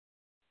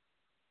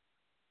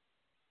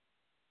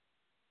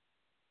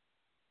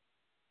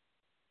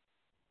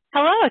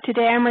Hello,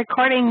 today I'm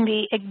recording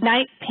the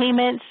Ignite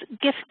Payments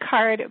gift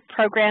card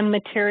program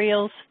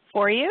materials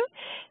for you.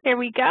 Here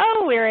we go,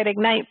 we're at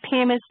Ignite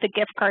Payments, the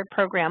gift card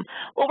program.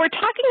 What we're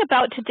talking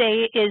about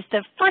today is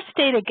the First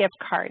Data gift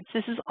cards.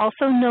 This is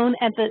also known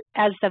as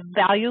the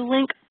Value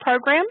Link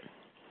program.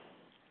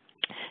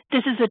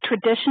 This is a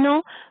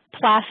traditional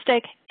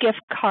plastic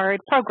gift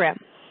card program.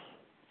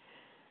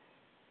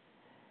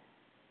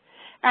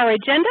 Our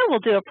agenda, we'll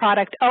do a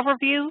product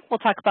overview, we'll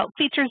talk about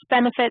features,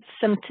 benefits,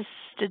 some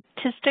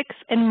statistics,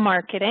 and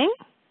marketing.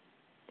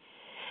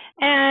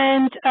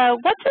 And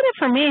what's in it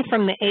for me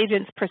from the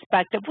agent's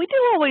perspective? We do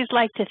always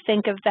like to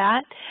think of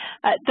that.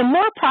 The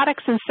more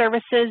products and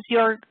services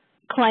your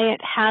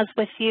client has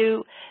with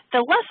you, the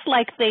less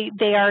likely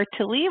they are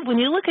to leave. When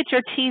you look at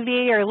your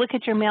TV or look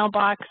at your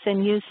mailbox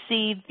and you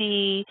see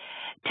the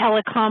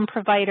telecom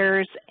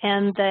providers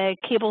and the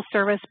cable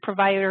service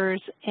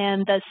providers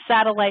and the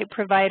satellite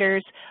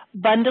providers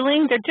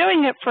bundling, they're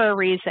doing it for a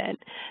reason.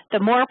 The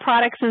more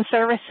products and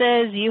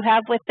services you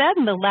have with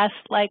them, the less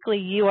likely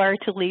you are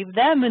to leave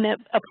them, and it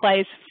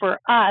applies for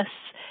us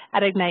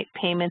at Ignite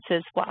Payments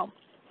as well.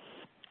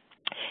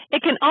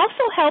 It can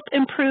also help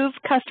improve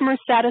customer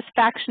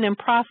satisfaction and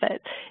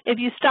profit. If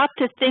you stop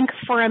to think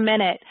for a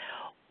minute,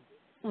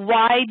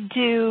 why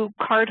do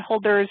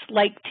cardholders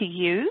like to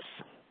use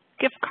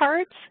gift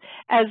cards,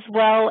 as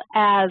well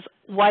as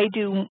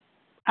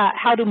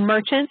how do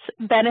merchants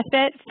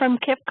benefit from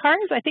gift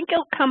cards? I think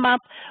you'll come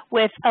up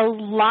with a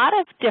lot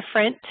of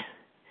different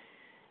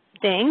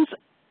things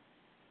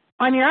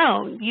on your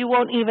own. You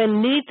won't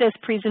even need this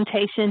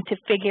presentation to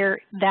figure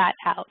that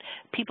out.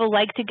 People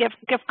like to give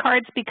gift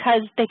cards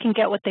because they can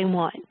get what they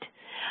want.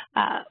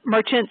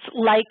 Merchants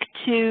like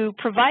to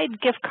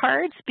provide gift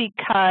cards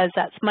because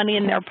that's money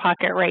in their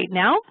pocket right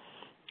now.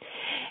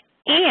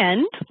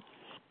 And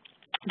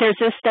there's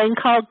this thing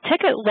called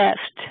ticket lift,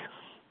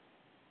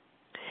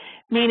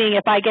 meaning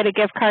if I get a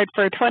gift card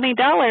for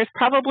 $20,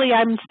 probably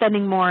I'm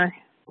spending more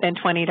than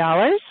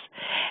 $20.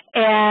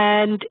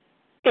 And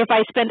if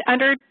I spend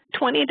under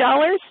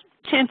 $20,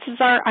 chances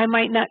are I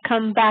might not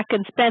come back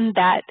and spend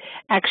that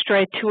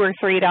extra $2 or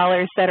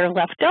 $3 that are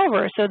left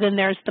over. So then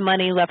there's the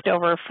money left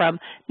over from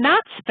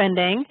not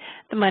spending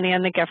the money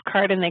on the gift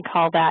card, and they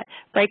call that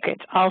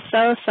breakage.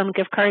 Also, some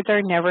gift cards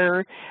are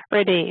never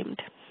redeemed.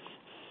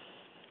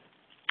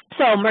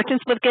 So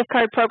merchants with gift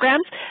card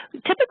programs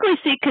typically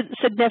see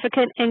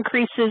significant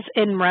increases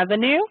in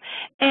revenue,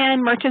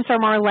 and merchants are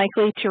more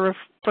likely to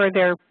refer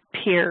their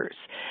peers.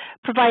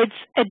 Provides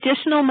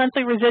additional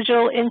monthly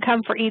residual income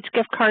for each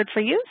gift card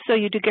for you, so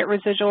you do get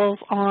residuals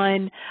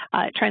on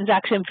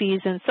transaction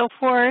fees and so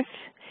forth,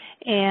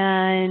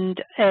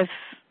 and if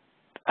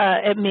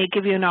it may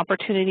give you an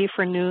opportunity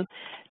for new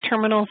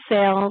terminal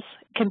sales,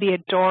 it can be a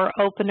door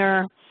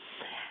opener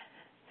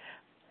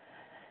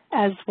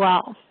as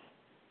well.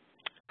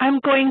 I'm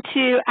going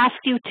to ask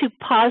you to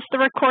pause the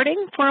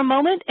recording for a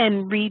moment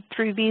and read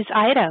through these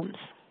items.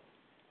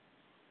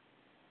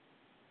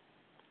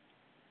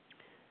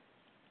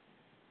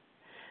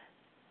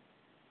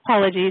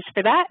 Apologies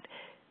for that.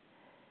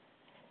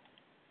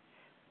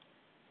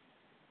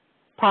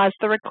 Pause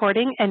the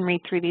recording and read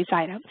through these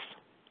items.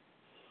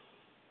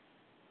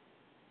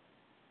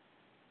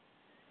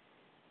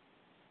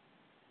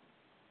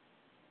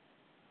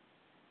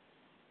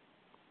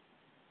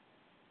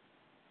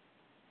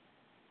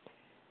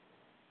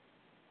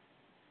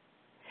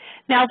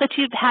 Now that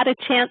you've had a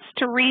chance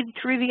to read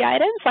through the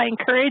items, I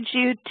encourage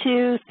you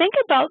to think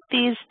about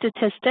these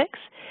statistics.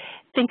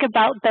 Think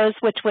about those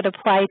which would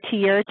apply to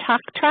your talk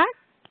track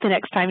the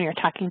next time you're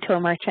talking to a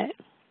merchant.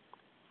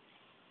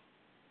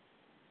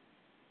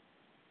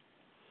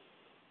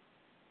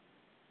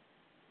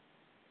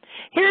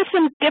 Here are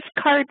some gift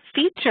card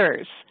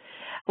features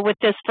with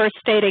this First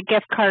Data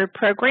gift card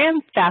program: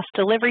 fast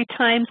delivery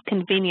times,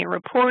 convenient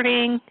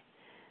reporting,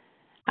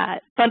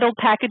 bundled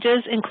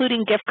packages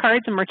including gift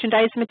cards and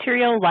merchandise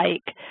material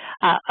like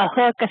a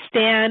hook, a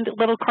stand,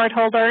 little card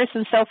holders,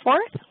 and so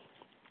forth.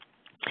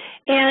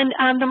 And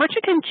the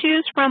merchant can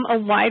choose from a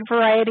wide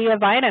variety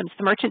of items.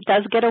 The merchant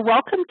does get a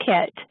welcome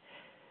kit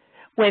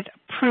with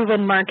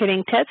proven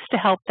marketing tips to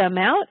help them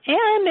out,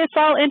 and it's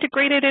all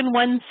integrated in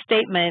one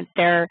statement.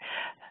 Their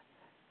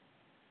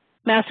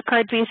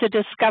MasterCard, Visa,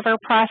 Discover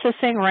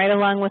processing right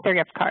along with their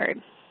gift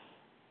card.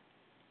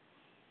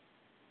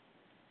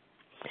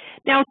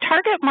 Now,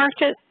 target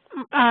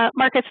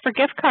markets for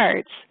gift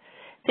cards.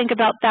 Think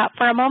about that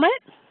for a moment.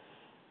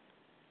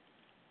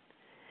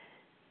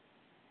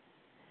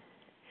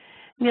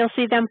 You'll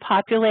see them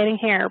populating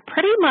here.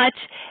 Pretty much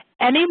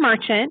any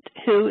merchant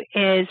who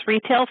is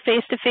retail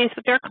face-to-face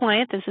with their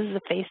client, this is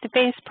a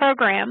face-to-face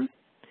program,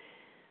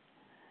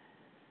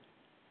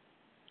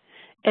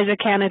 is a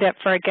candidate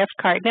for a gift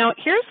card. Now,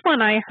 here's one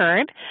I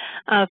heard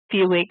a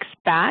few weeks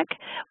back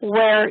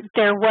where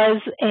there was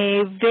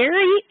a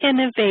very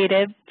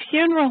innovative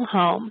funeral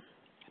home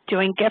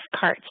doing gift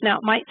cards. Now,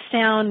 it might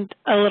sound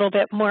a little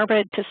bit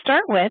morbid to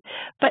start with,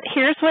 but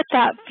here's what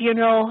that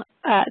funeral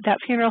that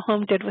funeral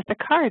home did with the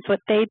cards. What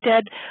they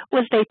did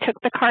was they took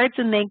the cards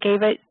and they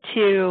gave it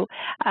to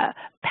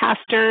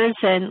pastors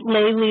and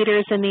lay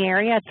leaders in the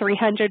area, a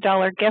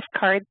 $300 gift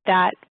card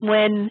that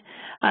when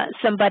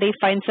somebody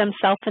finds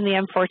themselves in the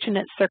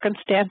unfortunate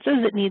circumstances,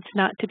 it needs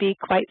not to be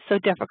quite so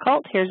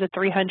difficult. Here's a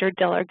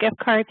 $300 gift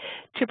card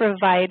to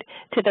provide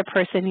to the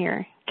person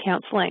you're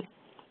counseling.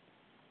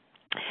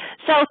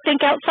 So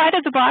think outside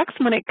of the box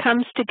when it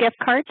comes to gift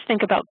cards.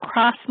 Think about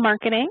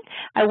cross-marketing.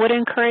 I would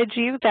encourage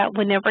you that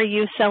whenever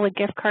you sell a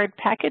gift card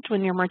package,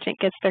 when your merchant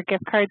gets their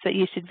gift cards, that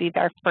you should be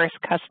their first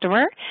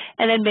customer.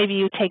 And then maybe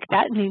you take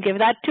that and you give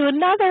that to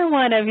another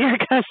one of your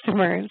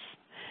customers.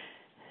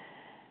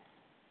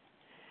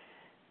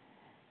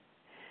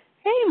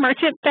 Okay,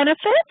 merchant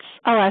benefits.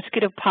 I'll ask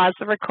you to pause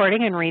the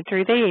recording and read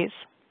through these.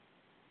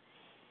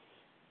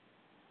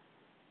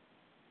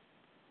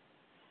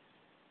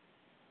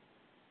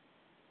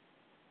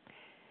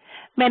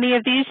 Many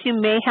of these you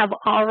may have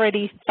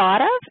already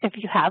thought of. If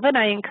you haven't,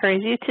 I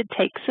encourage you to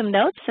take some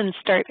notes and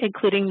start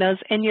including those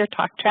in your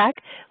talk track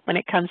when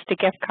it comes to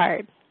gift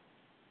card.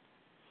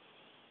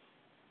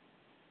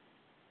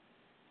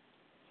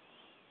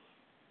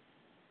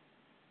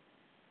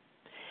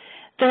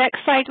 The next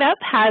slide up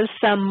has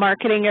some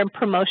marketing and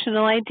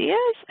promotional ideas.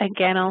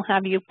 Again, I'll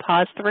have you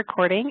pause the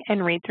recording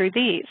and read through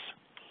these.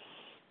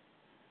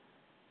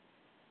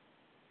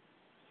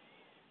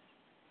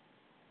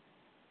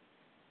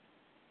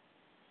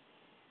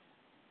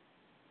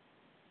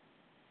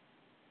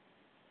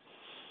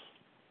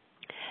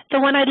 The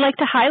one I'd like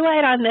to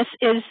highlight on this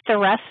is the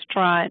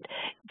restaurant.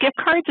 Gift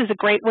cards is a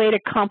great way to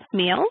comp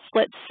meals.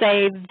 Let's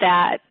say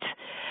that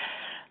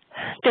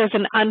there's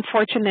an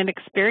unfortunate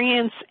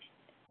experience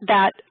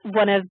that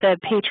one of the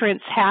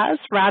patrons has.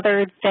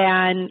 Rather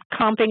than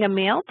comping a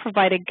meal,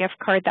 provide a gift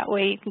card. That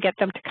way you can get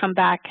them to come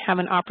back, have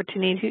an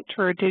opportunity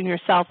to redeem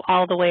yourself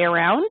all the way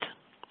around.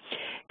 You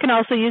can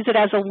also use it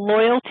as a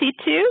loyalty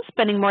too,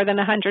 spending more than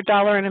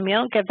 $100 in a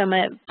meal, give them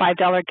a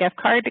 $5 gift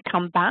card to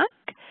come back.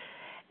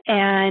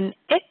 And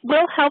it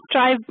will help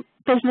drive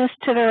business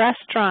to the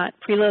restaurant.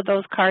 Preload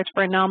those cards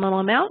for a nominal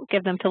amount,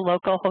 give them to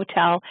local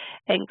hotel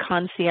and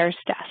concierge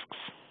desks.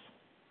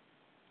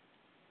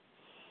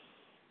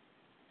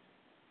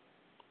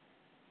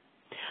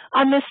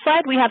 On this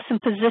slide, we have some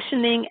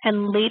positioning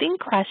and leading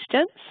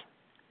questions.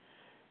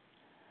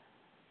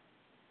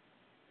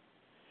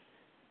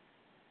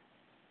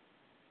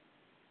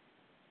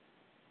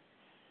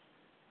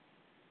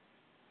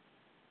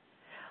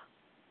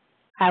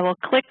 I will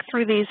click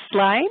through these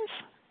slides,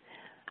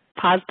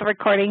 pause the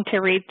recording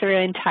to read through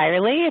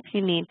entirely if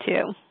you need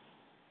to.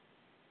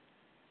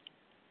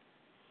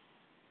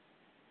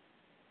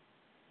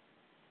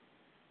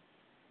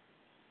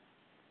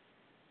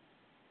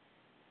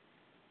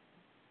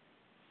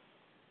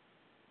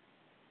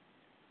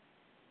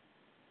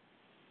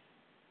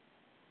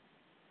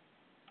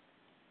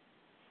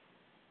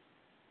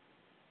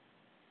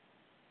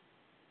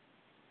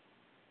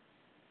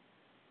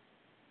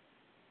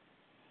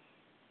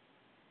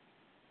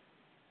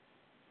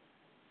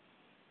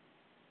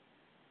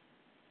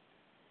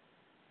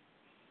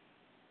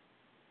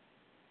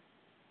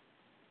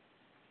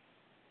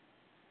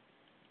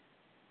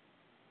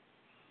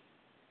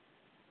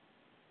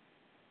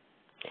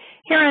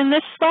 Here on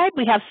this slide,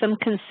 we have some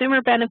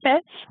consumer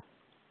benefits.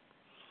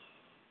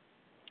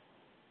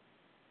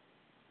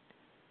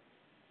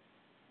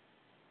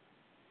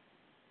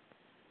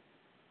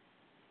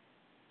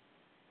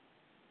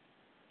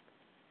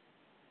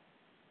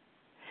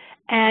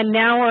 And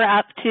now we're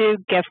up to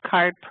gift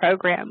card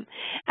program.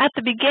 At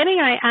the beginning,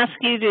 I asked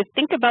you to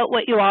think about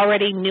what you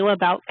already knew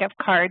about gift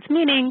cards,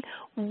 meaning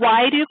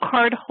why do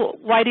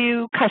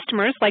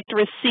customers like to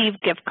receive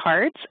gift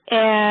cards,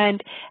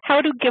 and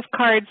how do gift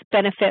cards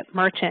benefit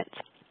merchants?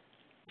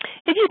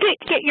 If you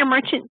get your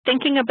merchant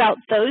thinking about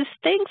those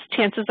things,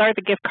 chances are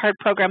the gift card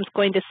program is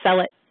going to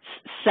sell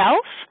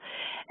itself.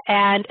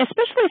 And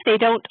especially if they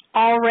don't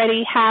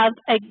already have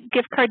a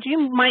gift card, you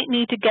might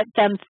need to get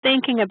them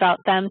thinking about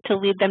them to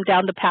lead them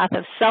down the path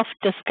of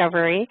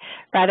self-discovery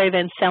rather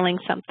than selling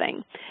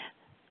something.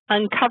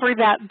 Uncover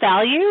that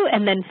value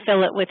and then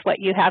fill it with what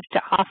you have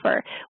to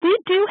offer. We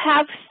do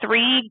have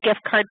 3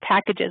 gift card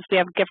packages. We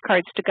have gift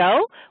cards to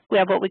go, we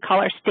have what we call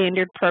our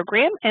standard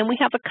program, and we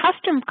have a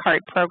custom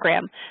card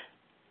program.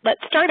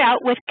 Let's start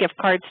out with gift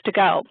cards to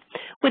go.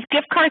 With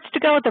gift cards to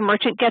go, the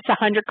merchant gets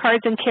 100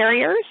 cards and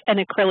carriers, an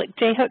acrylic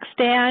J-hook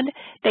stand.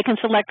 They can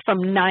select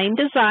from 9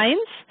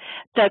 designs.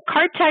 The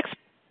card text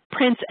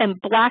prints in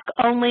black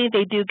only.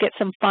 They do get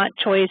some font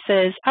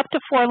choices, up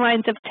to 4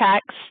 lines of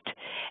text,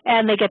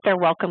 and they get their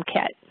welcome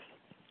kit.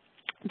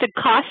 The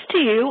cost to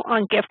you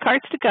on gift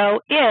cards to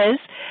go is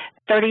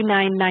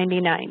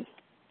 $39.99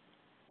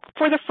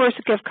 for the first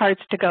gift cards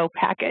to go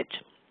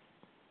package.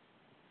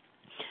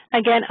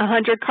 Again,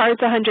 100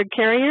 cards, 100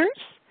 carriers.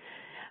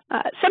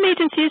 Some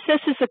agents use this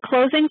as a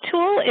closing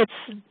tool.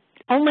 It's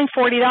only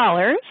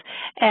 $40,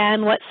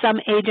 and what some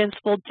agents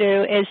will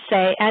do is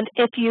say, and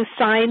if you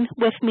sign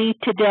with me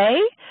today,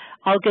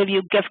 I'll give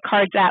you gift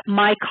cards at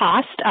my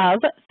cost of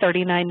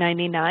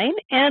 $39.99,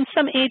 and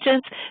some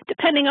agents,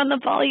 depending on the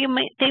volume,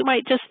 they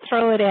might just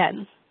throw it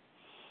in.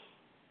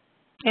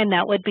 And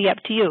that would be up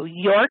to you.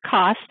 Your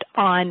cost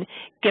on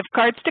gift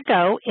cards to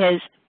go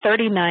is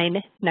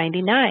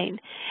 $39.99.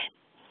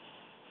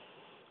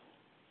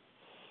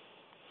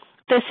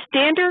 The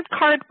standard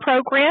card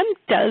program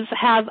does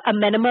have a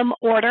minimum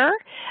order.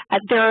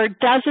 There are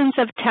dozens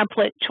of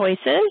template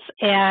choices,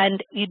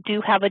 and you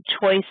do have a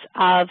choice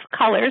of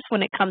colors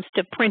when it comes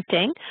to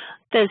printing.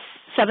 There's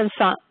 7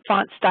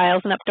 font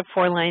styles and up to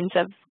 4 lines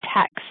of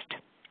text.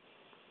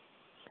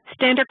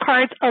 Standard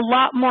cards, a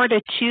lot more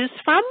to choose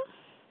from.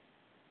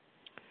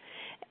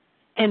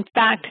 In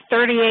fact,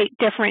 38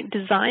 different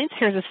designs.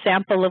 Here's a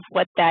sample of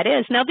what that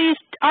is. Now, these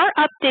are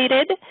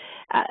updated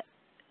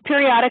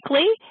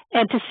periodically,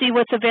 and to see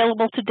what's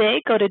available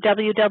today, go to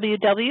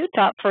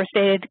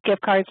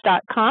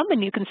www.firstaidedgiftcards.com,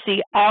 and you can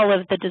see all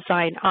of the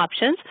design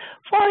options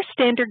for our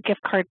standard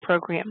gift card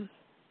program.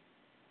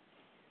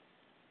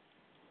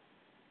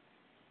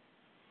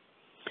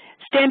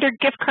 Standard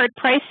gift card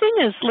pricing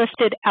is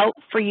listed out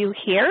for you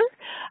here.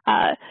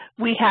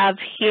 We have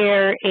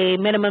here a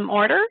minimum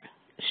order.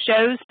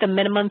 Shows the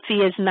minimum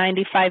fee is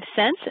 95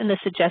 cents and the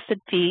suggested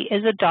fee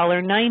is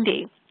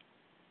 $1.90.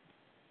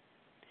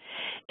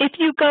 If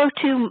you go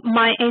to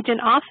My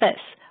Agent Office,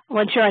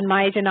 once you're on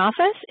My Agent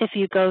Office, if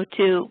you go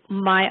to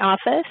My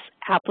Office,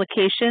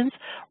 Applications,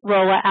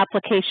 ROLA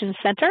Application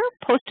Center,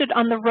 posted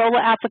on the ROLA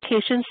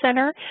Application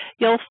Center,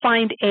 you'll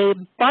find a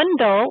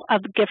bundle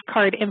of gift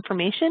card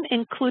information,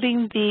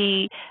 including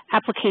the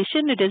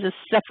application. It is a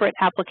separate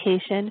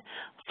application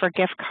for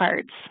gift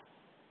cards.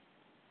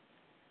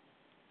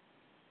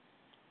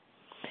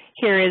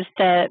 Here is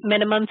the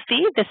minimum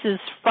fee. This is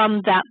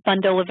from that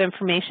bundle of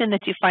information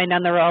that you find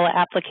on the ROLA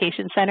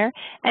Application Center.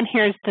 And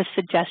here's the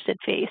suggested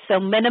fee. So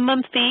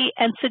minimum fee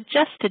and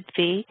suggested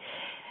fee,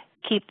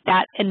 keep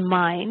that in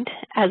mind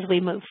as we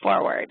move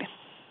forward.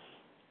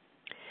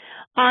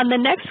 On the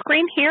next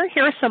screen here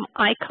are some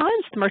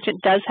icons. The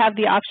merchant does have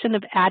the option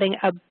of adding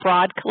a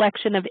broad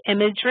collection of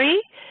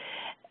imagery.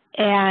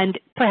 And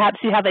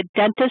perhaps you have a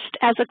dentist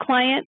as a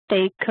client.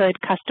 They could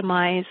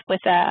customize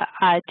with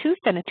a tooth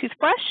and a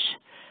toothbrush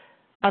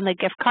on the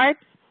gift card,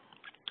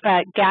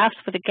 gas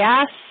with a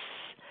gas,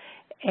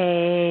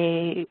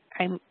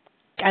 I'm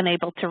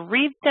unable to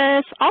read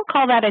this. I'll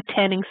call that a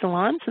tanning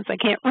salon since I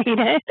can't read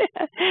it.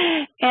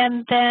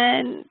 And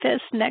then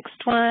this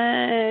next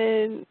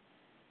one,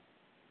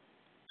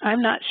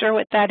 I'm not sure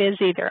what that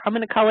is either. I'm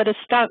going to call it a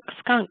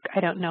skunk. I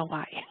don't know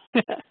why.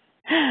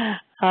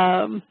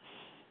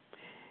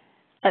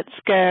 Let's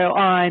go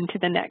on to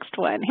the next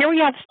one. Here we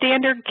have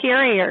standard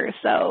carriers.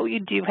 So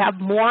you do have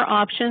more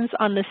options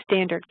on the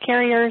standard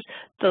carriers,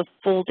 the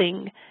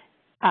folding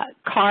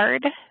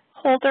card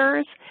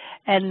holders,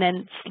 and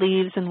then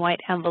sleeves and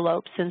white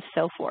envelopes and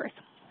so forth.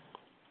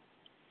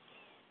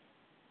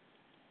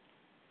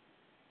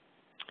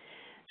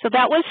 So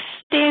that was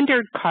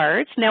standard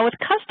cards. Now with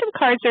custom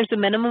cards, there's a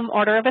minimum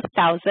order of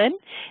 1,000,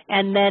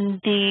 and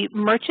then the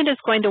merchant is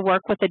going to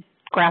work with a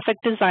graphic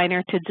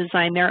designer to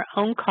design their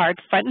own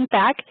card front and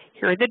back.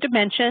 Here are the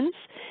dimensions.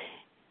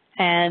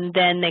 And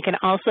then they can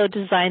also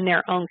design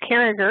their own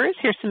carriers.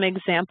 Here's some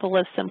example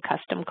of some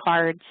custom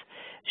cards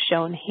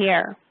shown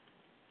here.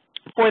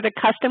 For the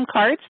custom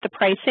cards, the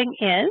pricing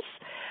is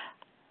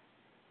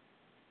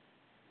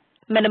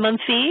minimum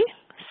fee,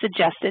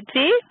 suggested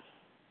fee,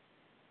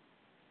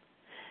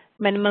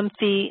 minimum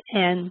fee,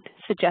 and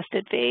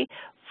suggested fee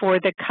for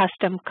the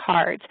custom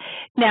cards.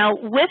 Now,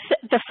 with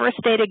the First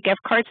Aided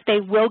gift cards, they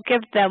will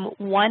give them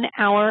 1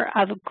 hour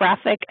of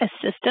graphic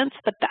assistance,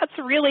 but that's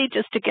really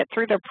just to get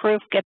through the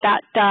proof, get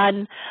that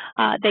done.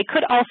 They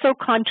could also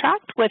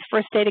contract with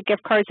First Aided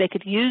gift cards. They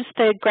could use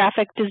the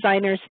graphic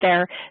designers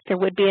there. There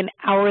would be an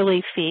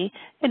hourly fee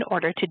in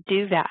order to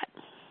do that.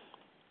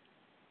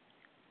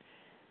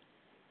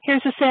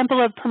 Here's a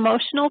sample of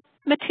promotional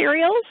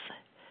materials,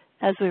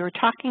 as we were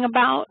talking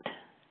about.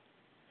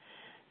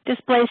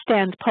 Display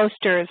stands,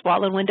 posters,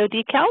 wall and window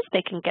decals,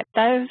 they can get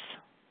those.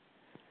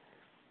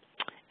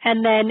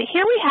 And then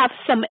here we have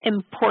some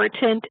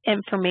important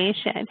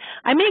information.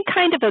 I made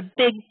kind of a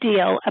big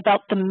deal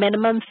about the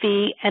minimum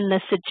fee and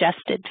the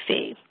suggested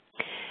fee.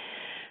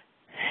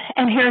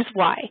 And here's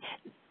why.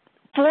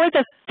 For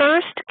the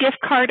first gift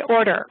card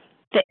order,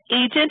 the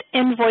agent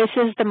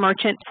invoices the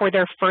merchant for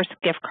their first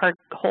gift card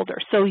holder.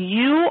 So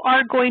you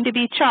are going to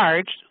be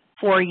charged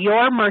for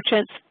your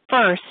merchant's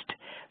First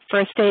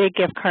Aided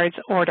gift cards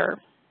order.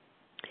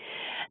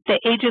 The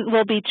agent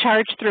will be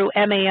charged through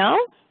MAO,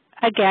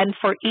 again,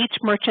 for each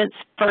merchant's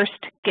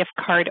first gift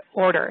card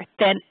order.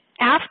 Then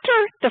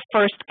after the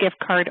first gift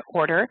card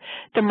order,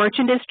 the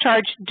merchant is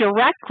charged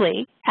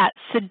directly at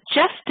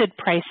suggested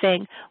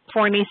pricing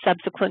for any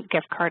subsequent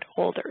gift card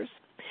holders.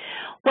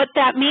 What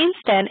that means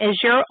then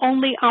is your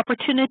only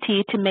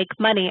opportunity to make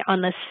money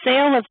on the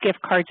sale of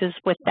gift cards is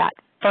with that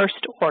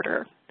first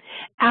order.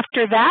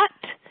 After that,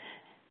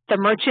 The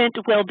merchant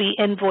will be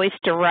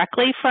invoiced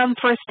directly from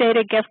First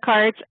Data gift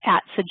cards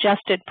at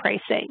suggested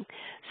pricing.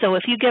 So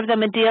if you give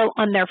them a deal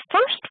on their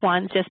first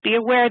one, just be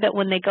aware that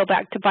when they go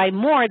back to buy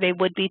more, they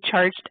would be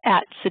charged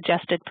at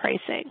suggested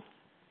pricing.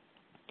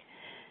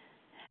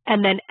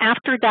 And then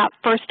after that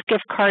first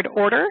gift card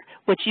order,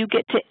 which you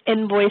get to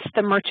invoice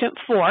the merchant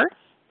for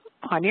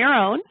on your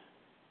own,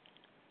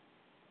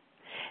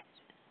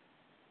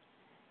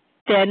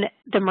 then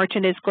the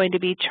merchant is going to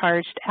be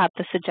charged at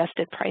the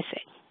suggested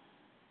pricing.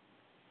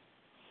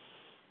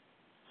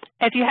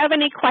 If you have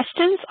any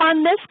questions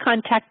on this,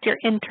 contact your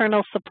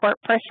internal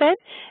support person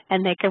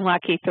and they can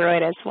walk you through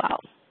it as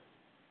well.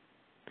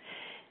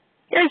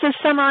 Here's a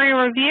summary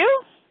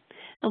review.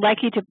 I'd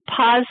like you to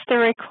pause the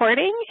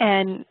recording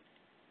and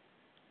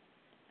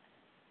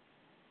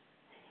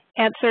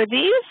answer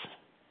these,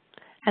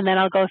 and then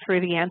I'll go through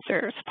the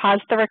answers.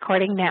 Pause the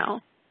recording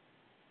now.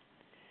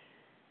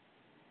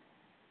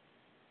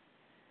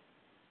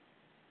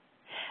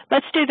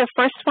 Let's do the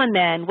first one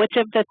then. Which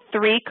of the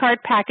 3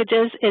 card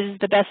packages is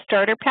the best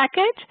starter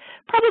package?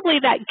 Probably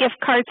that gift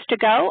cards to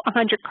go,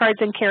 100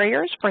 cards and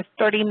carriers for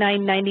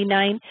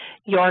 $39.99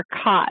 your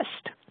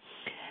cost.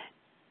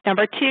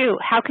 Number 2,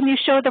 how can you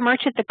show the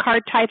merchant the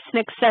card types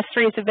and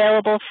accessories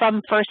available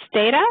from First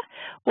Data?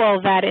 Well,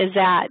 that is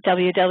at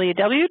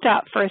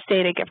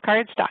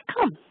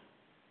www.firstdatagiftcards.com.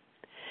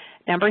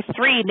 Number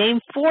 3, name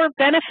 4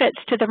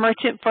 benefits to the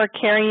merchant for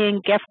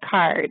carrying gift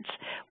cards.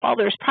 Well,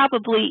 there's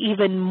probably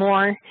even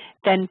more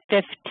than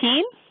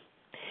 15.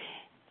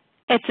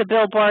 It's a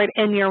billboard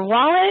in your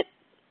wallet.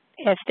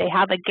 If they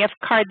have a gift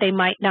card, they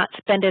might not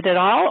spend it at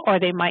all, or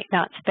they might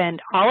not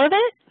spend all of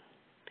it.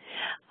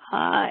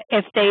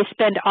 If they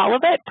spend all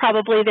of it,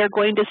 probably they're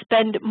going to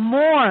spend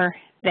more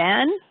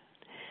than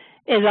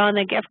is on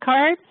the gift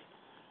card.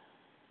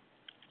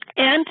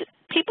 And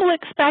people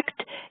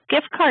expect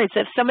gift cards.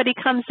 If somebody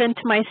comes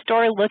into my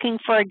store looking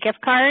for a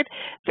gift card,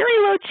 very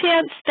low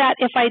chance that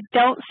if I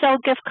don't sell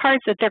gift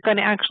cards that they're going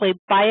to actually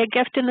buy a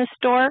gift in the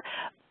store.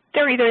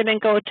 They're either going to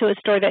go to a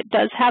store that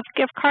does have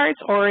gift cards,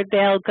 or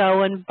they'll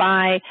go and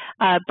buy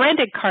a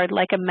branded card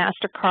like a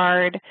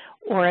MasterCard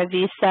or a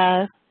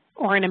Visa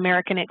or an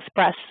American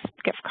Express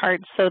gift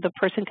card, so the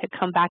person could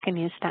come back and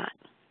use that.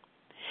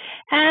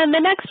 And the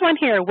next one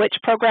here, which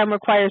program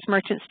requires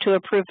merchants to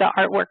approve the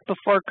artwork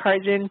before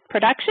cards in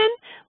production?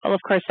 Well,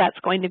 of course, that's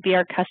going to be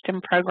our custom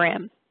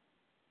program.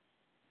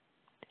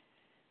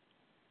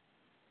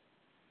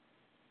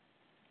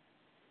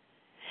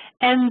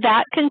 And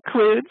that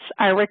concludes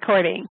our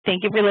recording.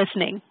 Thank you for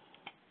listening.